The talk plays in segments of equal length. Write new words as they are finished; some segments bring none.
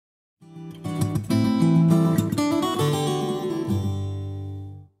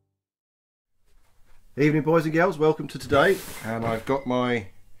Evening, boys and girls, welcome to today, and I've got my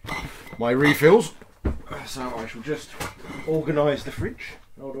refills, so I shall just organise the fridge.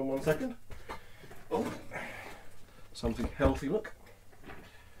 Hold on one second. Oh, something healthy, look.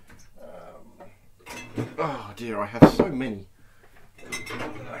 Oh dear, I have so many.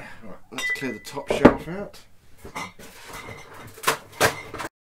 Right, let's clear the top shelf out.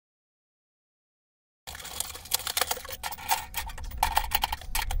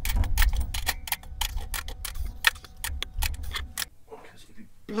 Because it'd be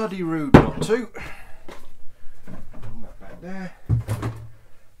bloody rude not to. Put that back there.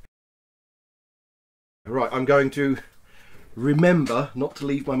 Right, I'm going to remember not to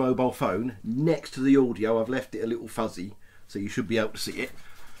leave my mobile phone next to the audio. I've left it a little fuzzy, so you should be able to see it.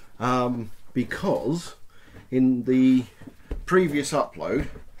 Because in the previous upload,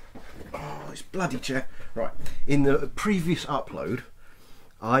 oh, this bloody chair. Right, in the previous upload,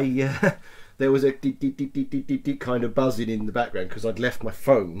 there was a kind of buzzing in the background because I'd left my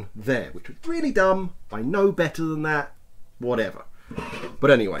phone there, which was really dumb. I know better than that. Whatever.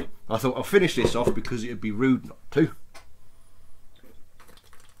 But anyway, I thought I'll finish this off because it would be rude not to.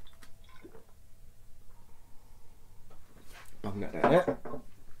 Bung that down there.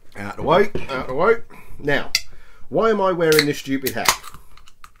 Out of the way, out of the way. Now, why am I wearing this stupid hat?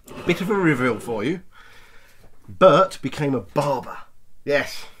 Bit of a reveal for you. Bert became a barber.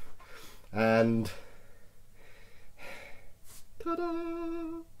 Yes. And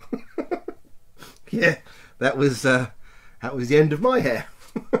ta-da! Yeah, that was the end of my hair.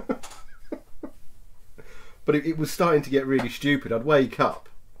 But it was starting to get really stupid. I'd wake up,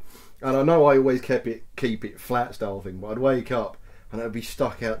 and I know I always keep it flat style thing, but I'd wake up and it'd be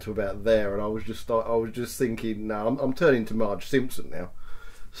stuck out to about there, and I was just thinking, no, I'm turning to Marge Simpson now.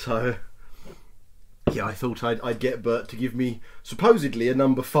 So yeah, I thought I'd get Bert to give me supposedly a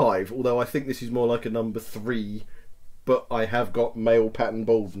number 5, although I think this is more like a number 3. But I have got male pattern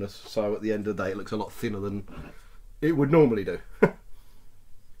baldness, so at the end of the day, it looks a lot thinner than it would normally do.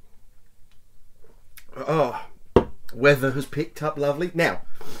 Oh, weather has picked up lovely. Now,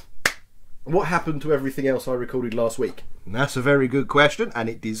 what happened to everything else I recorded last week? And that's a very good question, and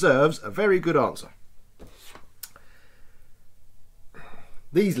it deserves a very good answer.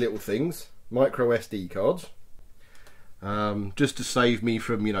 These little things, micro SD cards, just to save me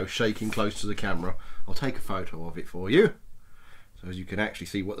from, shaking close to the camera, I'll take a photo of it for you, so as you can actually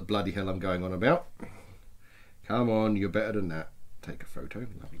see what the bloody hell I'm going on about. Come on, you're better than that. Take a photo,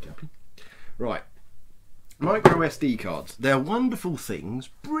 lovely jumpy. Right, micro SD cards. They're wonderful things,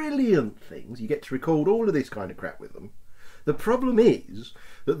 brilliant things. You get to record all of this kind of crap with them. The problem is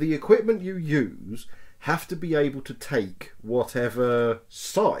that the equipment you use have to be able to take whatever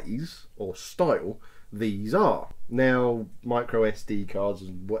size or style these are. Now, micro SD cards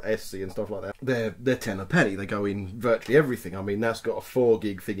and SC and stuff like that, they're 10 a penny. They go in virtually everything. I mean, that's got a 4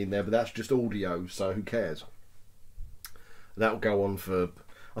 gig thing in there, but that's just audio, so who cares? That'll go on for,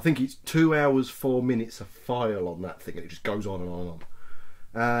 I think it's 2 hours 4 minutes a file on that thing, and it just goes on and on and on.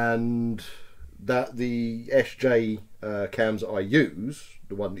 And that the SJ cams that I use,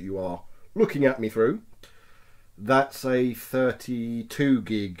 the one that you are looking at me through, that's a 32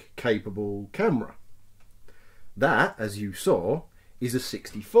 gig capable camera. That, as you saw, is a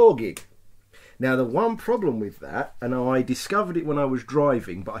 64 gig. Now, the one problem with that, and I discovered it when I was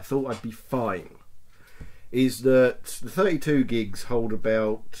driving, but I thought I'd be fine, is that the 32 gigs hold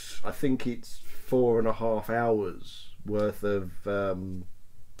about, I think it's 4.5 hours worth of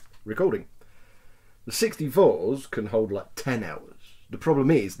recording. The 64s can hold like 10 hours. The problem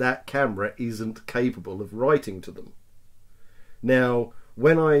is that camera isn't capable of writing to them. Now,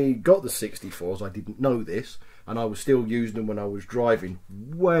 when I got the 64s, I didn't know this, and I was still using them when I was driving,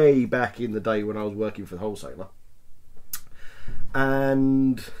 way back in the day when I was working for the wholesaler.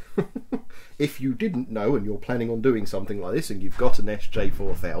 And if you didn't know and you're planning on doing something like this, and you've got an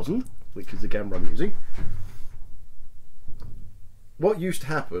SJ4000, which is the camera I'm using, what used to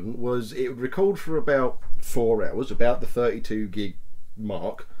happen was it would record for about 4 hours, about the 32 gig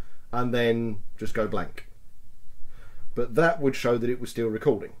mark, and then just go blank. But that would show that it was still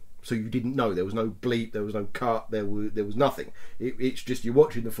recording, so you didn't know. There was no bleep, there was no cut, there was nothing. It's just you're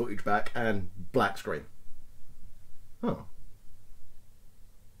watching the footage back and black screen. Oh,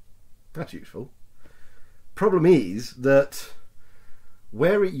 that's useful. Problem is that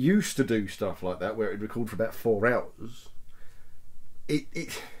where it used to do stuff like that, where it would record for about 4 hours,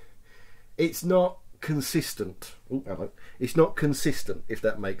 it's not consistent. Oh, hello. It's not consistent, if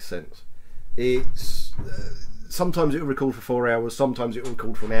that makes sense. It's sometimes it will record for 4 hours, sometimes it will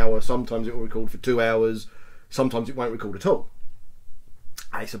record for an hour, sometimes it will record for 2 hours, sometimes it won't record at all.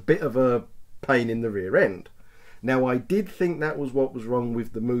 It's a bit of a pain in the rear end. Now, I did think that was what was wrong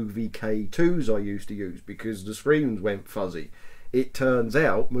with the Movie K2s I used to use, because the screens went fuzzy. It turns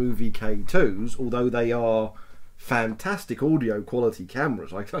out Movie K2s, although they are fantastic audio quality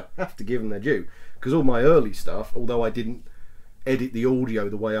cameras, I have to give them their due, because all my early stuff, although I didn't edit the audio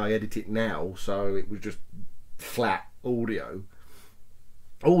the way I edit it now, so it was just flat audio,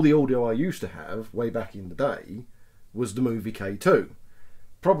 all the audio I used to have way back in the day was the Movie K2.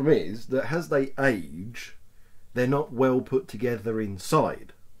 Problem is that as they age, they're not well put together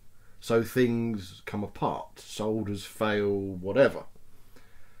inside, so things come apart, solders fail, whatever,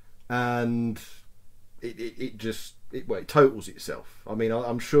 and it totals itself. I mean,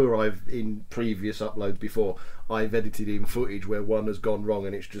 I'm sure I've, in previous uploads before, I've edited in footage where one has gone wrong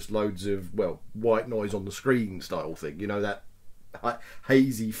and it's just loads of, well, white noise on the screen style thing, you know, that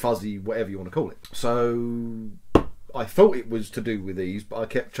hazy, fuzzy, whatever you want to call it. So I thought it was to do with these, but I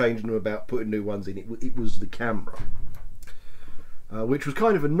kept changing them about, putting new ones in. It was the camera, which was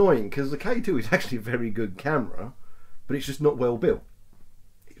kind of annoying, because the K2 is actually a very good camera, but it's just not well built.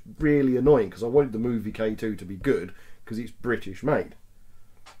 It's really annoying, because I wanted the Movie K2 to be good, because it's British made.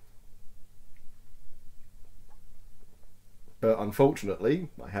 But unfortunately,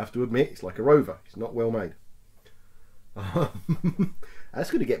 I have to admit, it's like a Rover. It's not well made.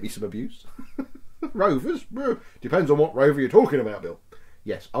 That's going to get me some abuse. Rovers? Depends on what Rover you're talking about, Bill.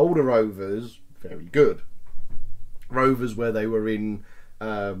 Yes, older Rovers, very good. Rovers where they were in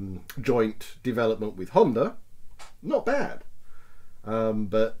joint development with Honda, not bad.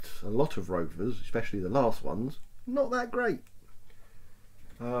 But a lot of Rovers, especially the last ones, not that great.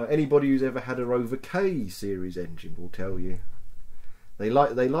 Anybody who's ever had a Rover K series engine will tell you. They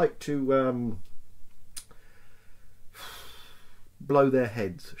like to blow their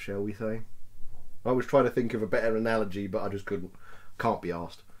heads, shall we say. I was trying to think of a better analogy, but I just couldn't. Can't be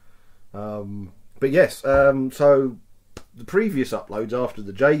asked. But yes, so the previous uploads after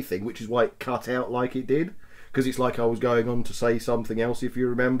the J thing, which is why it cut out like it did, because it's like I was going on to say something else, if you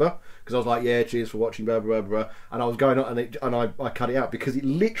remember, because I was like, yeah, cheers for watching, blah, blah, blah, blah, and I was going on, and I cut it out, because it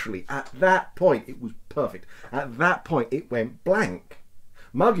literally, at that point, it was perfect. At that point, it went blank.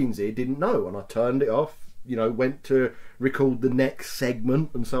 Muggins here didn't know, and I turned it off, you know, went to record the next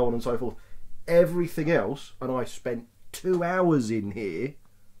segment, and so on and so forth. Everything else, and I spent 2 hours in here,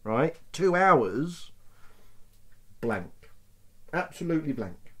 right? 2 hours, blank. Absolutely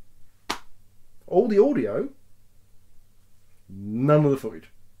blank. All the audio, none of the footage.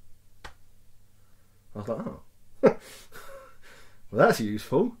 I was like, oh. Well, that's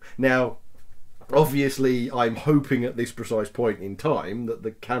useful. Now, obviously, I'm hoping at this precise point in time that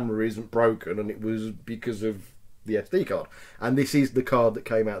the camera isn't broken, and it was because of the SD card. And this is the card that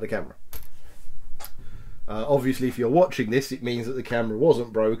came out of the camera. Obviously, if you're watching this, it means that the camera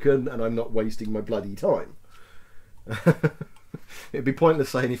wasn't broken and I'm not wasting my bloody time. It'd be pointless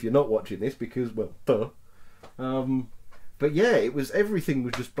saying if you're not watching this, because, well, duh. But yeah, everything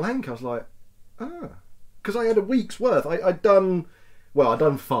was just blank. I was like, because I had a week's worth. I'd done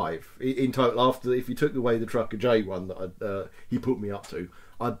 5 in total. After, if you took away the Trucker J one that he put me up to,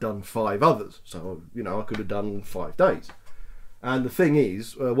 I'd done 5 others. So, you know, I could have done 5 days. And the thing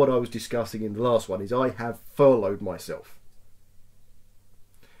is, what I was discussing in the last one is I have furloughed myself.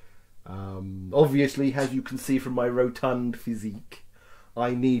 Obviously, as you can see from my rotund physique,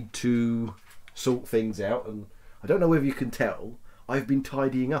 I need to sort things out, and I don't know whether you can tell, I've been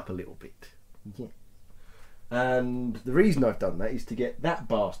tidying up a little bit. Yeah. And the reason I've done that is to get that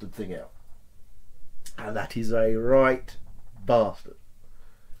bastard thing out. And that is a right bastard.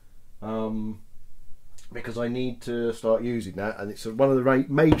 Because I need to start using that, and it's one of the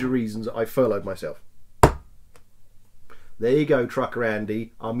major reasons that I furloughed myself. There you go, Trucker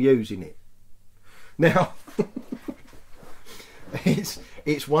Andy, I'm using it. Now,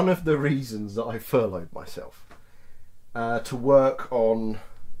 it's one of the reasons that I furloughed myself, to work on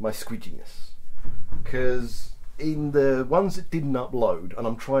my squidginess. Because in the ones that didn't upload, and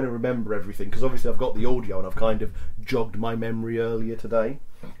I'm trying to remember everything, because obviously I've got the audio and I've kind of jogged my memory earlier today,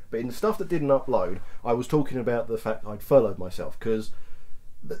 but in the stuff that didn't upload, I was talking about the fact I'd furloughed myself, because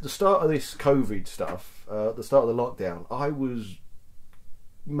at the start of this COVID stuff, at the start of the lockdown, I was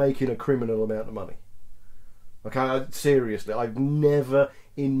making a criminal amount of money. Okay, seriously, I've never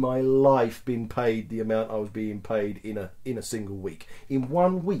in my life been paid the amount I was being paid in a single week. In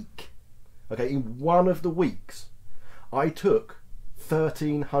 1 week, okay, in one of the weeks, I took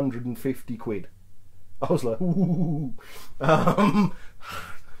 1,350 quid. I was like, ooh.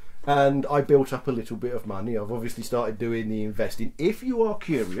 And I built up a little bit of money. I've obviously started doing the investing. If you are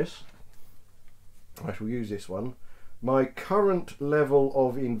curious, I shall use this one. My current level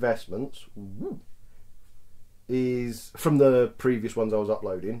of investments is, from the previous ones I was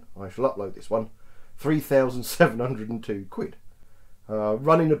uploading, I shall upload this one, 3,702 quid.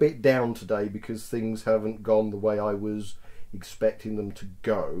 Running a bit down today because things haven't gone the way I was expecting them to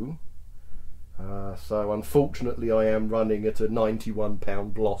go. So unfortunately I am running at a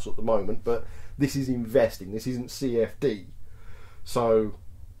 £91 loss at the moment, but this is investing, this isn't CFD. So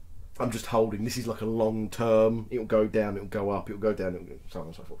I'm just holding. This is like a long term. It'll go down, it'll go up, it'll go down, it'll go, so on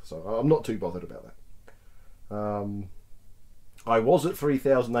and so forth. So I'm not too bothered about that. I was at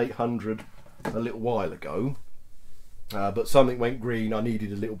 3,800 a little while ago, but something went green. I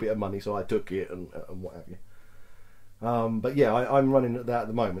needed a little bit of money, so I took it and what have you. But yeah, I'm running at that at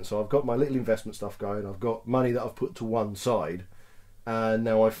the moment. So I've got my little investment stuff going. I've got money that I've put to one side, and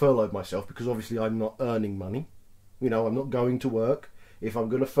now I furloughed myself because obviously I'm not earning money. You know, I'm not going to work. If I'm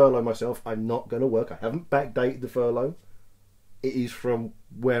going to furlough myself, I'm not going to work. I haven't backdated the furlough. It is from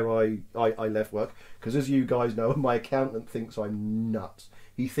where I left work. Because as you guys know, my accountant thinks I'm nuts.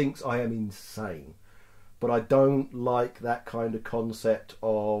 He thinks I am insane. But I don't like that kind of concept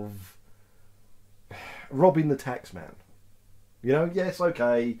of robbing the tax man. You know, yes,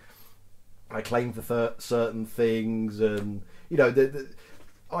 okay, I claim for certain things, and you know,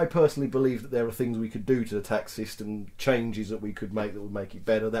 I personally believe that there are things we could do to the tax system, changes that we could make that would make it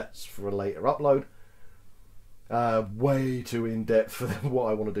better. That's for a later upload. Way too in depth for what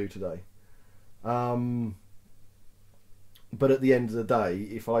I want to do today. But at the end of the day,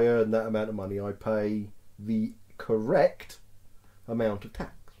 if I earn that amount of money, I pay the correct amount of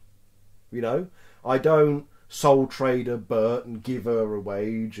tax. You know, I don't sole trader Bert and give her a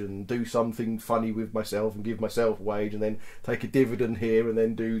wage and do something funny with myself and give myself a wage and then take a dividend here and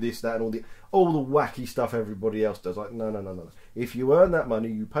then do this, that and all the wacky stuff everybody else does. Like, no. If you earn that money,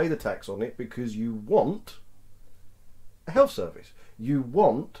 you pay the tax on it because you want a health service. You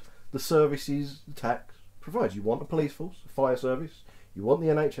want the services the tax provides. You want a police force, a fire service, you want the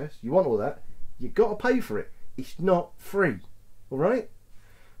NHS, you want all that. You've got to pay for it. It's not free. Alright?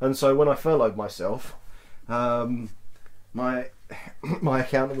 And so when I furloughed myself, my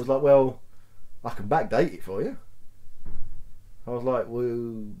accountant was like, well, I can backdate it for you. I was like,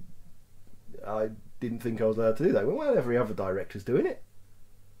 well, I didn't think I was allowed to do that. Well, every other director's doing it.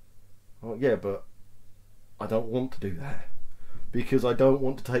 I'm like, yeah, but I don't want to do that because I don't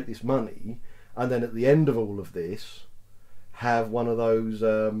want to take this money and then at the end of all of this have one of those,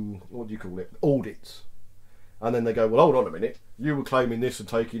 what do you call it, audits. And then they go, well, hold on a minute, you were claiming this and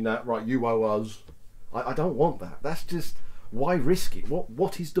taking that, right, you owe us. I don't want that. That's just, why risk it?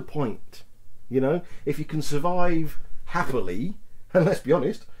 What is the point? You know, if you can survive happily, and let's be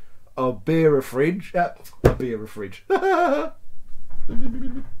honest, a fridge, a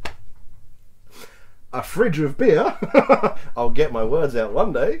fridge of beer, I'll get my words out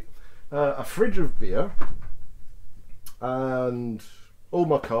one day, a fridge of beer, and all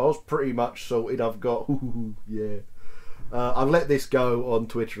my cars pretty much sorted. I've got, yeah. I've let this go on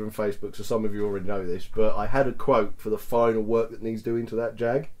Twitter and Facebook, so some of you already know this, but I had a quote for the final work that needs doing to that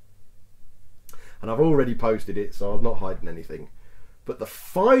Jag. And I've already posted it, so I'm not hiding anything. But the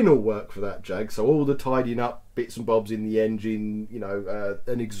final work for that Jag, so all the tidying up bits and bobs in the engine, you know,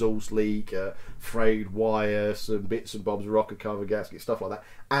 an exhaust leak, frayed wire, some bits and bobs, rocker cover gasket, stuff like that,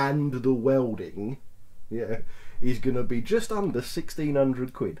 and the welding, yeah, is going to be just under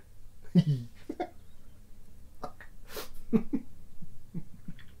 1,600 quid.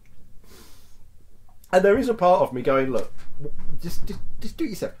 And there is a part of me going, look, just do it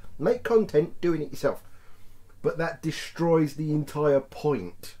yourself. Make content doing it yourself. But that destroys the entire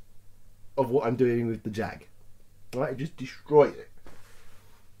point of what I'm doing with the Jag. Right? It just destroys it.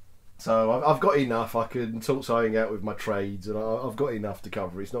 So I've got enough. I can sort something out with my trades, and I've got enough to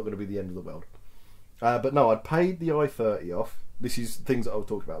cover. It's not going to be the end of the world. But no, I paid the I-30 off. This is things that I'll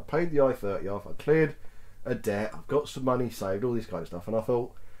talk about. I paid the I-30 off. I cleared a debt. I've got some money saved, all this kind of stuff. And I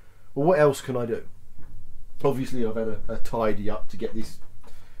thought, well, what else can I do? Obviously, I've had a tidy up to get this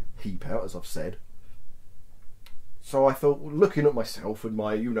heap out, as I've said. So I thought, well, looking at myself and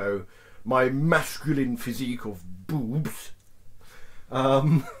my, you know, my masculine physique of boobs,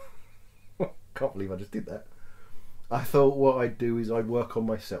 can't believe I just did that. I thought what I'd do is I'd work on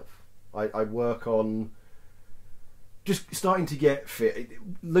myself. I'd work on just starting to get fit.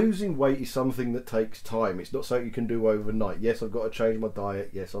 Losing weight is something that takes time. It's not something you can do overnight. Yes, I've got to change my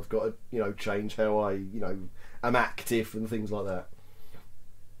diet. Yes, I've got to, you know, change how I, you know, am active and things like that.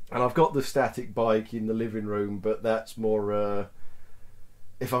 And I've got the static bike in the living room, but that's more,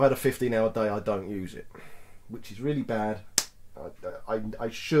 if I've had a 15-hour day, I don't use it, which is really bad. I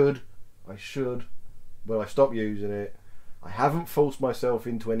should when I stopped using it. I haven't forced myself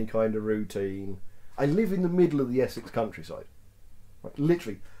into any kind of routine. I live in the middle of the Essex countryside. Like,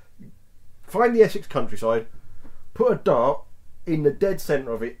 literally, find the Essex countryside, put a dart in the dead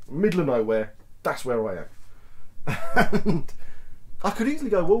centre of it, middle of nowhere. That's where I am. And I could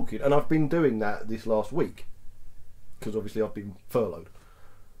easily go walking, and I've been doing that this last week because obviously I've been furloughed.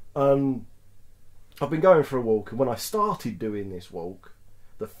 I've been going for a walk, and when I started doing this walk,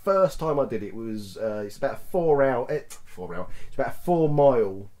 the first time I did it was it's about a 4 hour. It's about a 4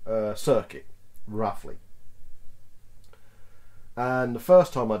 mile circuit, roughly. And the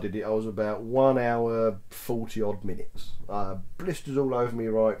first time I did it, I was about 1 hour 40 odd minutes. Blisters all over me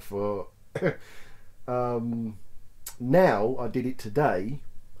right foot. Now I did it today.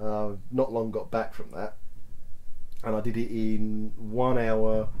 Not long got back from that, and I did it in 1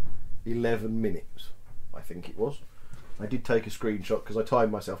 hour 11 minutes. I think it was. I did take a screenshot because I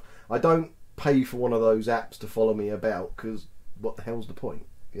timed myself. I don't pay for one of those apps to follow me about because what the hell's the point,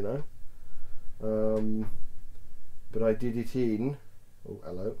 you know? But I did it in. Oh,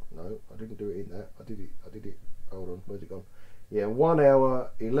 hello. No, I didn't do it in that. I did it. Hold on, where's it gone? Yeah, 1 hour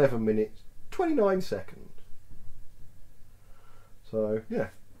 11 minutes 29 seconds. So yeah.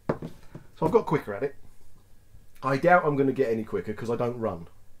 So I've got quicker at it. I doubt I'm going to get any quicker because I don't run.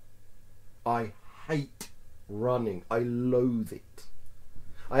 I hate running. I loathe it.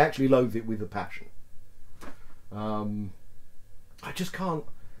 I actually loathe it with a passion. I just can't.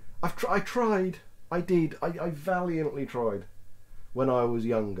 I tried. I valiantly tried when I was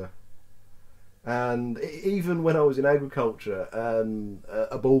younger, and even when I was in agriculture and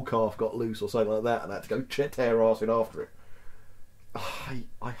a bull calf got loose or something like that, and I had to go tear ass in after it.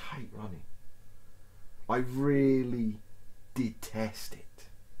 I hate running. I really detest it.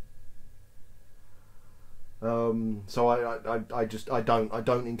 So I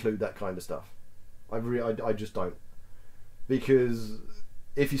don't include that kind of stuff. I just don't, because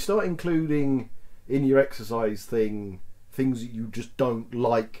if you start including in your exercise things that you just don't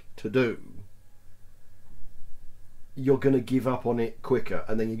like to do, you're going to give up on it quicker,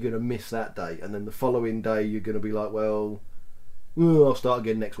 and then you're going to miss that day, and then the following day you're going to be like, well, I'll start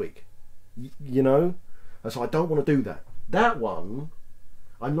again next week, you know. And so I don't want to do that. That one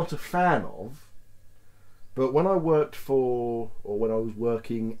I'm not a fan of. But when I worked for, or when I was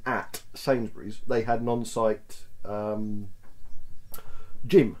working at Sainsbury's, they had an on-site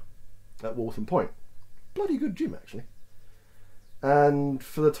gym at Waltham Point. Bloody good gym, actually. And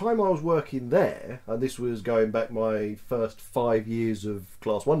for the time I was working there, and this was going back my first 5 years of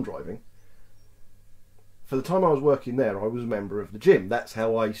Class 1 driving, for the time I was working there, I was a member of the gym. That's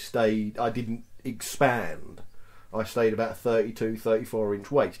how I stayed. I didn't expand. I stayed about a 32, 34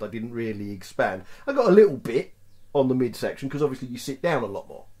 inch waist. I didn't really expand. I got a little bit on the midsection because obviously you sit down a lot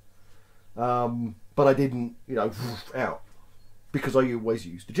more. But I didn't, you know, out. Because I always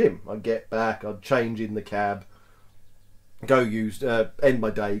used the gym. I'd get back, I'd change in the cab, go use, end my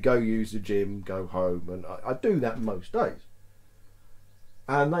day, go use the gym, go home. And I'd do that most days.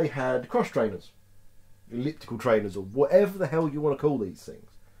 And they had cross trainers, elliptical trainers, or whatever the hell you want to call these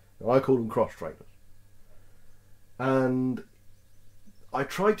things. I call them cross trainers. And I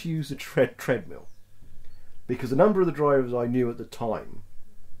tried to use the treadmill because a number of the drivers I knew at the time,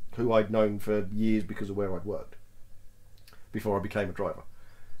 who I'd known for years because of where I'd worked before I became a driver,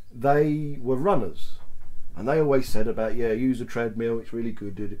 they were runners, and they always said about, yeah, use a treadmill, it's really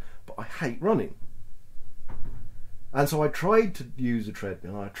good, but I hate running. And so I tried to use a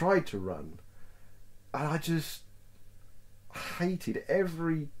treadmill, I tried to run, and I just hated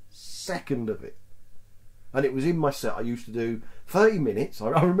every second of it. And it was in my set. I used to do 30 minutes. I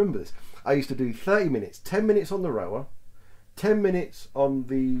remember this. I used to do 30 minutes, 10 minutes on the rower, 10 minutes on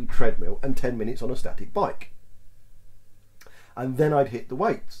the treadmill, and 10 minutes on a static bike. And then I'd hit the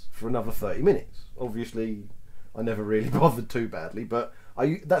weights for another 30 minutes. Obviously, I never really bothered too badly, but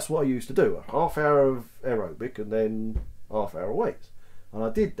that's what I used to do. A half hour of aerobic and then half hour of weights. And I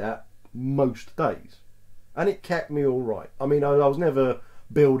did that most days. And it kept me all right. I mean, I was never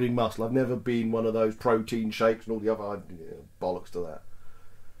building muscle. I've never been one of those protein shakes and all the other bollocks to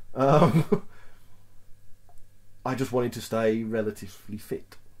that. I just wanted to stay relatively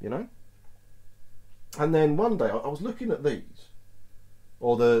fit, you know. And then one day I was looking at these,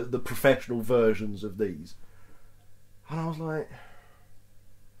 or the professional versions of these, and I was like,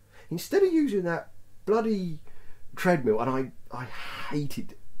 instead of using that bloody treadmill, and I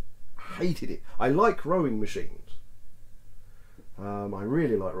hated it. I like rowing machines. I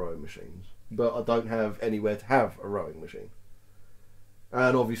really like rowing machines, but I don't have anywhere to have a rowing machine.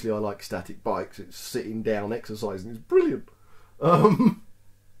 And obviously I like static bikes. It's sitting down exercising. It's brilliant.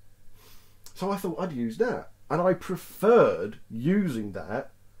 So So I thought I'd use that. And I preferred using that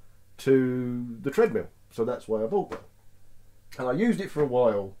to the treadmill. So that's why I bought one. And I used it for a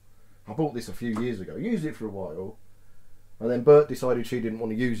while. I bought this a few years ago. Used it for a while. And then Bert decided she didn't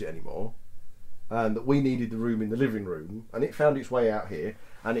want to use it anymore. And that we needed the room in the living room. And it found its way out here.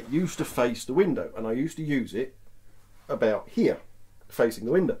 And it used to face the window. And I used to use it about here, facing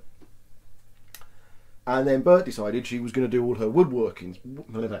the window. And then Bert decided she was going to do all her woodworking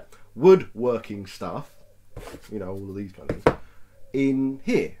stuff, you know, all of these kind of things, in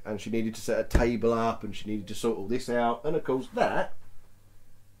here. And she needed to set a table up, and she needed to sort all this out. And of course that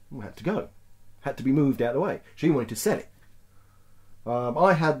had to go. Had to be moved out of the way. She wanted to sell it.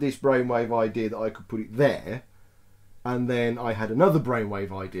 I had this brainwave idea that I could put it there. And then I had another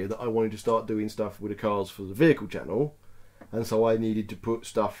brainwave idea that I wanted to start doing stuff with the cars for the vehicle channel. And so I needed to put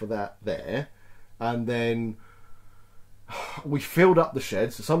stuff for that there. And then we filled up the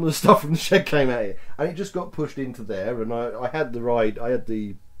shed, so some of the stuff from the shed came out here, and it just got pushed into there. And I had the ride, I had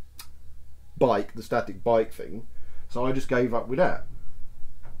the bike, the static bike thing, so I just gave up with that.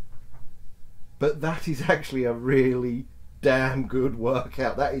 But that is actually a really damn good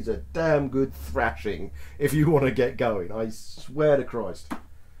workout. That is a damn good thrashing if you want to get going. I swear to Christ,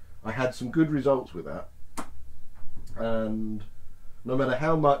 I had some good results with that. And no matter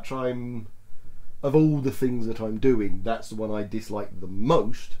how much of all the things that I'm doing, that's the one I dislike the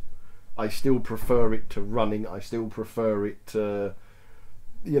most. I still prefer it to running. I still prefer it to,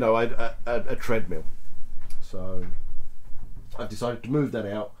 you know, a treadmill. So I've decided to move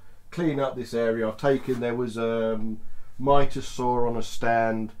that out, clean up this area. I've taken, there was a mitre saw on a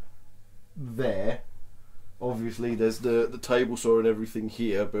stand there. Obviously there's the table saw and everything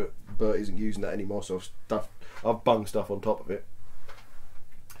here, but Bert isn't using that anymore, so I've bunged stuff on top of it.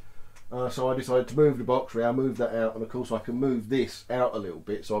 So I decided to move the box round, move that out, and of course I can move this out a little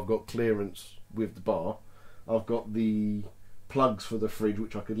bit, so I've got clearance with the bar. I've got the plugs for the fridge,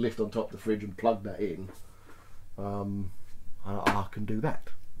 which I could lift on top of the fridge and plug that in. I can do that.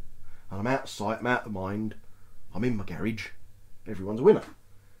 And I'm out of sight, I'm out of mind, I'm in my garage. Everyone's a winner.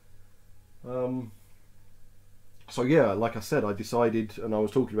 So yeah, like I said, I decided, and I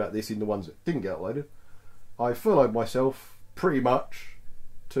was talking about this in the ones that didn't get uploaded, I furloughed myself pretty much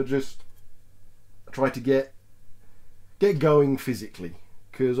to just try to get going physically,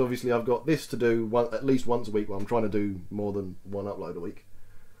 because obviously I've got this to do at least once a week. Well, I'm trying to do more than one upload a week.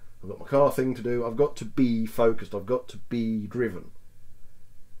 I've got my car thing to do. I've got to be focused. I've got to be driven,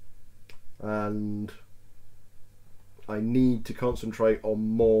 and I need to concentrate on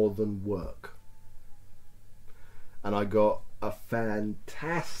more than work. And I got a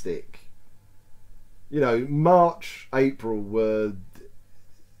fantastic, you know, March, April were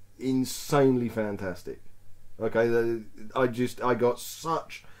insanely fantastic. Okay, I got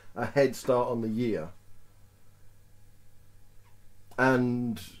such a head start on the year,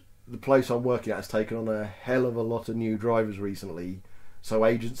 and the place I'm working at has taken on a hell of a lot of new drivers recently, so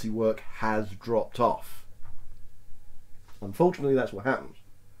agency work has dropped off. Unfortunately, that's what happens.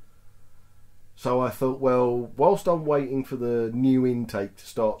 So I thought, well, whilst I'm waiting for the new intake to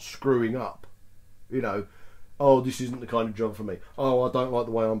start screwing up, you know, oh, this isn't the kind of job for me. Oh, I don't like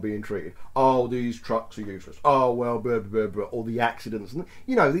the way I'm being treated. Oh, these trucks are useless. Oh, well, blah, blah, blah, blah. All the accidents. And,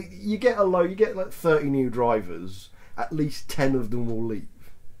 you know, you get like 30 new drivers, at least 10 of them will leave.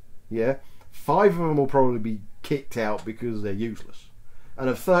 Yeah? 5 of them will probably be kicked out because they're useless. And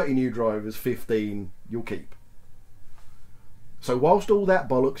of 30 new drivers, 15 you'll keep. So whilst all that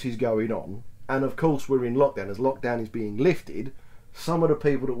bollocks is going on, and of course we're in lockdown, as lockdown is being lifted, some of the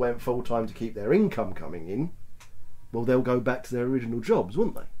people that went full-time to keep their income coming in, well, they'll go back to their original jobs,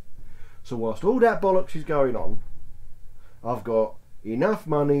 won't they? So whilst all that bollocks is going on, I've got enough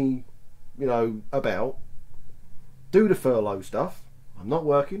money, you know, do the furlough stuff. I'm not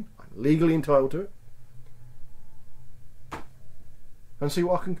working. I'm legally entitled to it. And see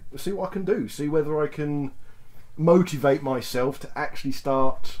what I can do. See whether I can motivate myself to actually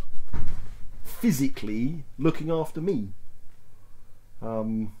start physically looking after me.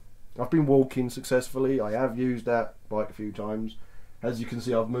 I've been walking successfully. I have used that bike a few times. As you can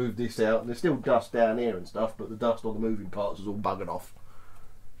see, I've moved this out, and there's still dust down here and stuff, but the dust on the moving parts is all buggered off.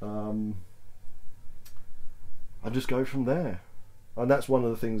 I just go from there, and that's one of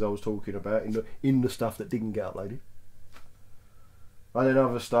the things I was talking about in the stuff that didn't get uploaded. And then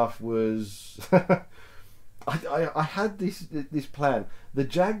other stuff was I had this plan. The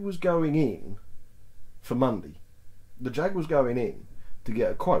Jag was going in for Monday. The Jag was going in to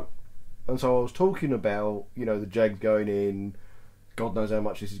get a quote. And so I was talking about, you know, the Jag's going in, God knows how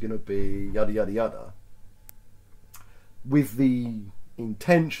much this is going to be, yada yada yada, with the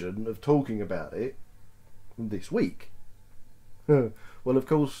intention of talking about it this week. Well, of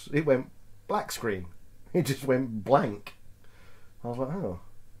course, it went black screen. It just went blank. I was like, oh.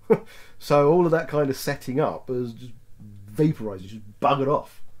 So all of that kind of setting up has just vaporised, just buggered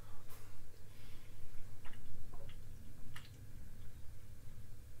off.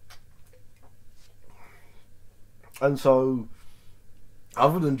 And so,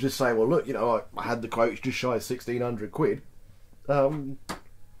 other than just saying, well, look, you know, I had the quotes just shy of 1,600 quid.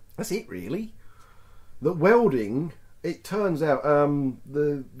 That's it, really. The welding, it turns out,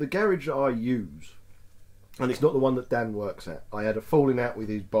 the garage that I use, and it's not the one that Dan works at. I had a falling out with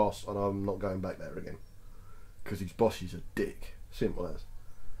his boss, and I'm not going back there again because his boss is a dick. Simple as.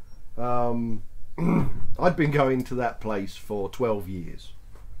 I'd been going to that place for 12 years,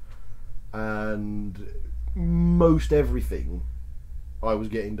 and most everything I was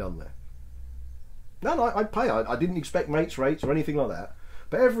getting done there. No, I'd pay. I didn't expect mates rates or anything like that.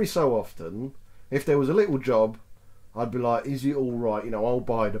 But every so often, if there was a little job, I'd be like, is it alright? You know, I'll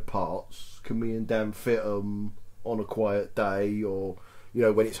buy the parts. Can me and Dan fit them on a quiet day? Or, you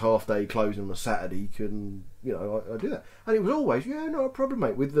know, when it's half day closing on a Saturday, can, you know, I do that. And it was always, yeah, not a problem,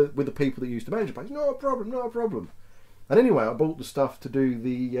 mate, with the people that used to manage the place. Not a problem, not a problem. And anyway, I bought the stuff to do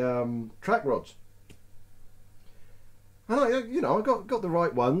the track rods. And I got the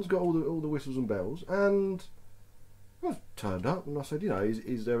right ones, got all the whistles and bells, and I turned up and I said, you know,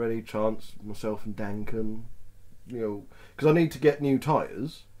 is there any chance myself and Dan can, you know, because I need to get new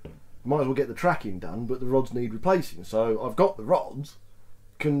tyres, might as well get the tracking done, but the rods need replacing. So I've got the rods.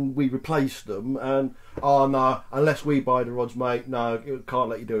 Can we replace them? And oh no, unless we buy the rods, mate. No, can't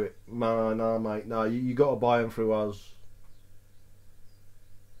let you do it. No, mate. No, you got to buy them through us.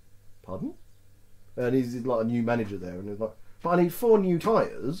 Pardon? And he's like a new manager there, and he's like, but I need 4 new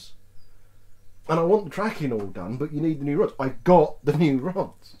tyres, and I want the tracking all done, but you need the new rods. I got the new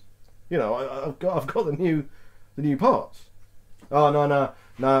rods. You know, I've got the new parts. Oh no,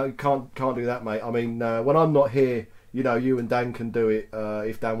 can't do that, mate. I mean, when I'm not here, you know, you and Dan can do it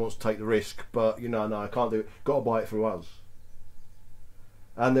if Dan wants to take the risk, but you know, no, I can't do it. Got to buy it through us.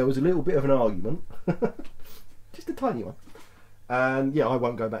 And there was a little bit of an argument, just a tiny one. And yeah, I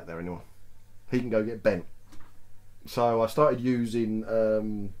won't go back there anymore. He can go get bent. So I started using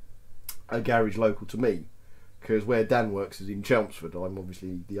a garage local to me, because where Dan works is in Chelmsford. I'm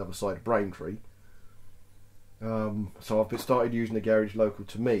obviously the other side of Braintree. So I've started using a garage local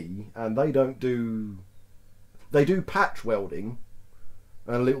to me, and they do patch welding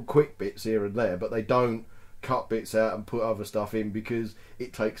and little quick bits here and there, but they don't cut bits out and put other stuff in because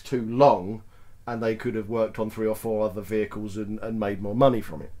it takes too long, and they could have worked on 3 or 4 other vehicles and made more money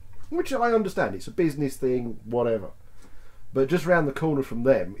from it. Which I understand, it's a business thing, whatever. But just round the corner from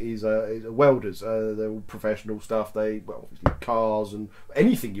them is welders. They're all professional stuff. Obviously cars and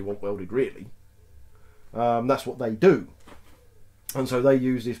anything you want welded, really. That's what they do. And so they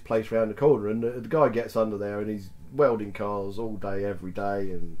use this place round the corner, and the guy gets under there and he's welding cars all day, every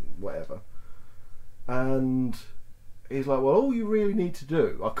day, and whatever. And he's like, well, all you really need to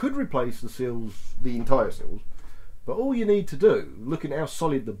do, I could replace the seals, the entire seals, but all you need to do, looking at how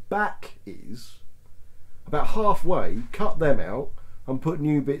solid the back is, about halfway, cut them out and put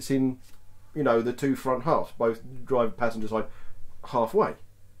new bits in, you know, the 2 front halves, both driver and passenger side, halfway.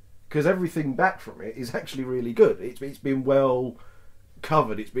 Because everything back from it is actually really good. It's been well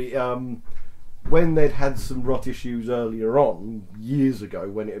covered. It's been when they'd had some rot issues earlier on, years ago,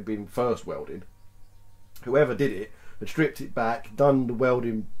 when it had been first welded, whoever did it had stripped it back, done the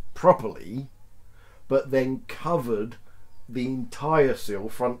welding properly, but then covered the entire seal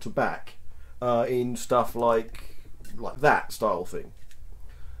front to back in stuff like that style thing.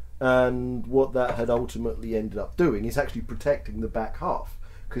 And what that had ultimately ended up doing is actually protecting the back half,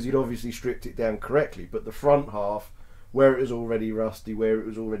 because you'd obviously stripped it down correctly, but the front half, where it was already rusty, where it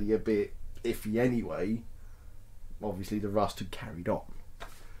was already a bit iffy anyway, obviously the rust had carried on.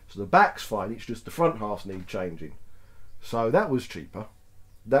 So the back's fine, it's just the front halves need changing. So that was cheaper.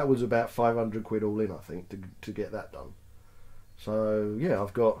 That was about 500 quid all in, I think, to get that done. So yeah,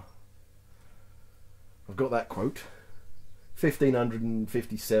 I've got that quote,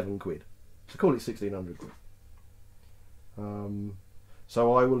 1,557 quid. So call it 1,600 quid.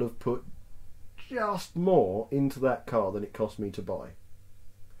 So I will have put just more into that car than it cost me to buy,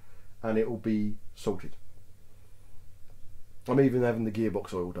 and it will be sorted. I'm even having the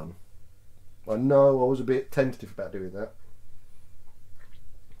gearbox oil done. I know I was a bit tentative about doing that,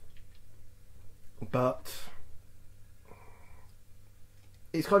 but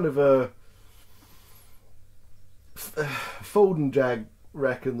it's kind of a Ford and Jag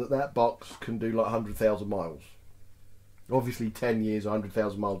reckon that box can do like 100,000 miles. Obviously 10 years,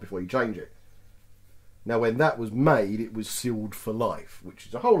 100,000 miles before you change it. Now when that was made, it was sealed for life, which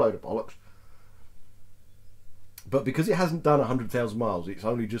is a whole load of bollocks. But because it hasn't done 100,000 miles, it's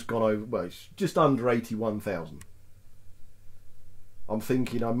only just gone over, well, it's just under 81,000. I'm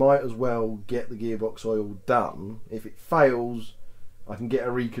thinking I might as well get the gearbox oil done. If it fails, I can get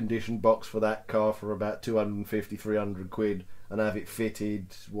a reconditioned box for that car for about 250, 300 quid and have it fitted,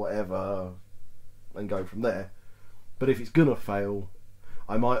 whatever, and go from there. But if it's gonna fail,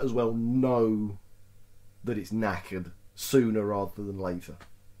 I might as well know that it's knackered sooner rather than later.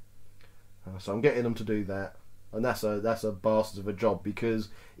 So I'm getting them to do that, and that's a bastard of a job, because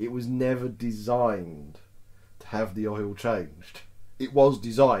it was never designed to have the oil changed. It was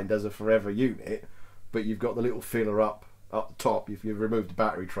designed as a forever unit, but you've got the little filler up the top. If you've removed the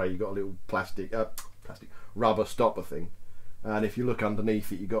battery tray, you've got a little plastic rubber stopper thing, and if you look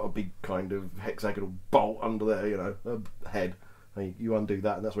underneath it, you've got a big kind of hexagonal bolt under there, you know, a head. And you undo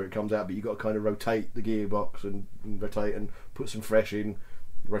that, and that's where it comes out. But you've got to kind of rotate the gearbox and rotate and put some fresh in,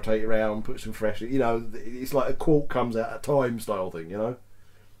 rotate it around, put some fresh in. You know, it's like a quart comes out at a time style thing, you know.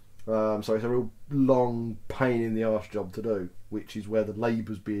 So it's a real long pain in the arse job to do, which is where the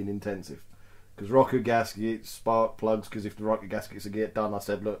labour's being intensive. Because rocker gaskets, spark plugs, because if the rocker gaskets are get done, I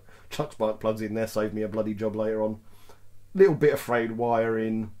said, look, chuck spark plugs in there, save me a bloody job later on. Little bit of frayed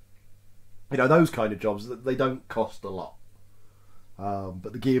wiring, you know, those kind of jobs, they don't cost a lot.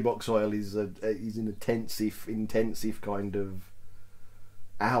 But the gearbox oil is an intensive kind of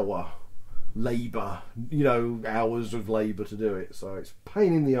labour, you know, hours of labour to do it. So it's a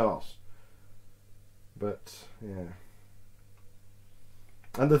pain in the arse. But yeah.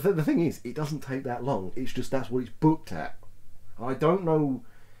 And the thing is, it doesn't take that long. It's just that's what it's booked at. I don't know.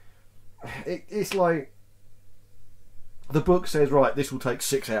 It's like the book says, right, this will take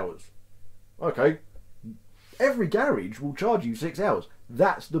 6 hours. Okay. Every garage will charge you 6 hours.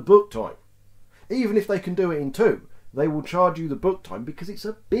 That's the book time. Even if they can do it in 2, they will charge you the book time because it's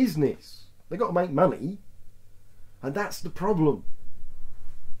a business. They've got to make money. And that's the problem.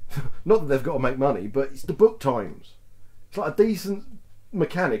 Not that they've got to make money, but it's the book times. It's like a decent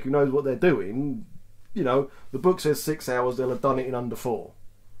mechanic who knows what they're doing. You know, the book says 6 hours, they'll have done it in under 4.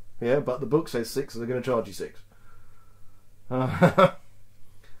 Yeah, but the book says 6, so they're going to charge you 6.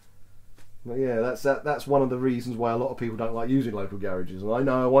 But yeah, that's one of the reasons why a lot of people don't like using local garages. And I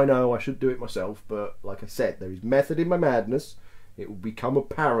know, I should do it myself, but like I said, there is method in my madness. It will become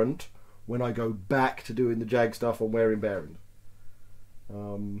apparent when I go back to doing the Jag stuff on wearing bearings.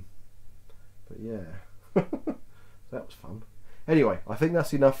 But yeah, that was fun. Anyway, I think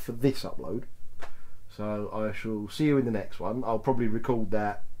that's enough for this upload. So I shall see you in the next one. I'll probably record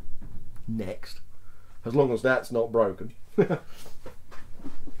that next, as long as that's not broken.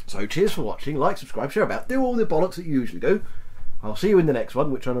 So cheers for watching, like, subscribe, share about, do all the bollocks that you usually do. I'll see you in the next one,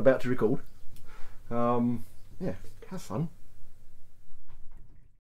 which I'm about to record. Yeah, have fun.